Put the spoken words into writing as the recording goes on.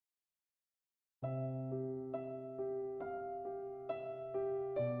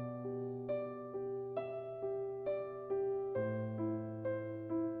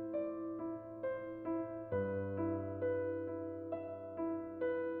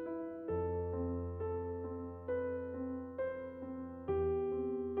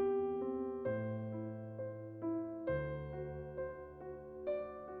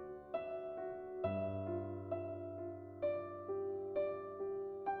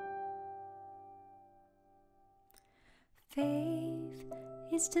Faith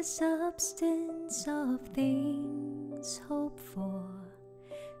is the substance of things hoped for,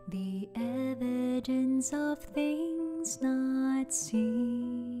 the evidence of things not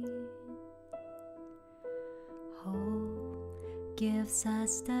seen. Hope gives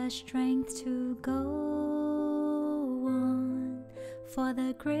us the strength to go on for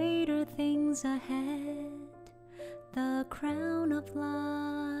the greater things ahead, the crown of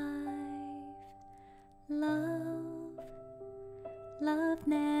life. Love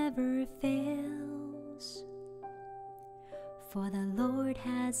never fails, for the Lord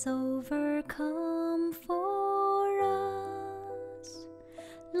has overcome for us.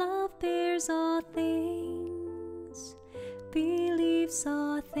 Love bears all things, believes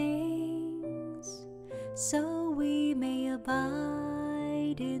all things, so we may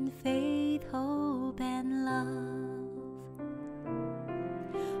abide in faith, hope, and love.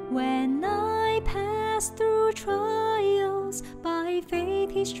 When I pass through trials, by faith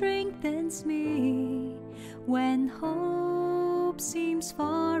He strengthens me. When hope seems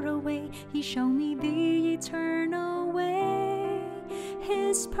far away, He shows me the eternal way.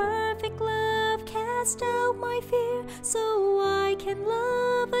 His perfect love casts out my fear, so I can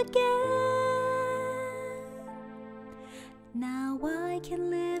love again. Now I can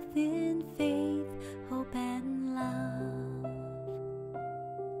live in faith, hope, and love.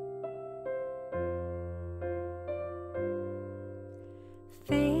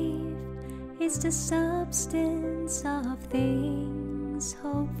 Faith is the substance of things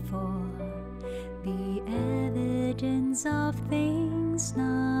hoped for, the evidence of things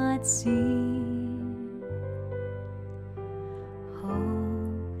not seen.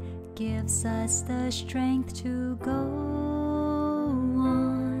 Hope gives us the strength to go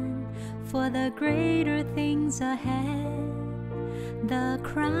on for the greater things ahead, the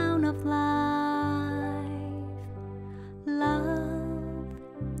crown of life.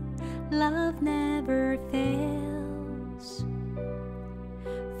 Love never fails,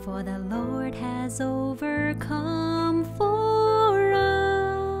 for the Lord has overcome for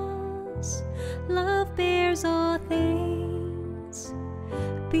us. Love bears all things,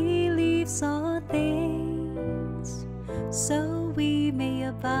 believes all things, so we may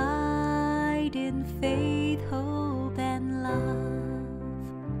abide in faith, hope, and love.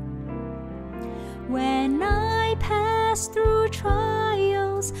 When I pass through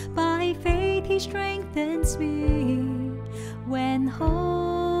trials, by faith He strengthens me. When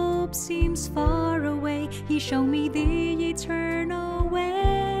hope seems far away, He shows me the eternal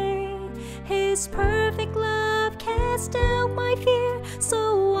way. His perfect love casts out my fear,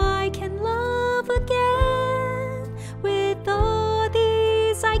 so I can love again. With all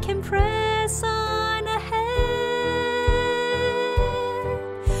these I can press on ahead.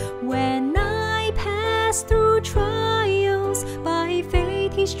 When I pass through trials, by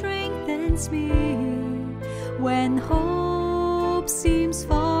faith He strengthens me. When hope seems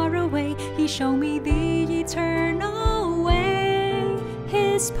far away, He shows me the eternal way.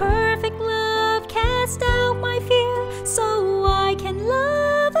 His perfect love casts out my fear, so I can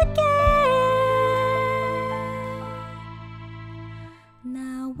love again.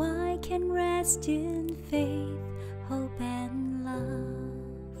 Now I can rest in faith, hope, and love.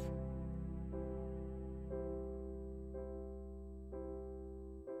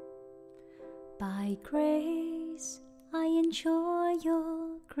 By grace I enjoy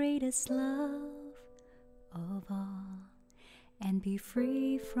Your greatest love of all, and be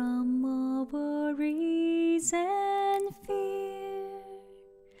free from all worries and fear.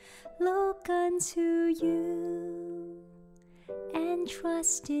 Look unto You and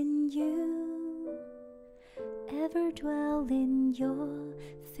trust in You, ever dwell in Your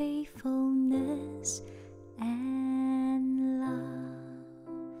faithfulness and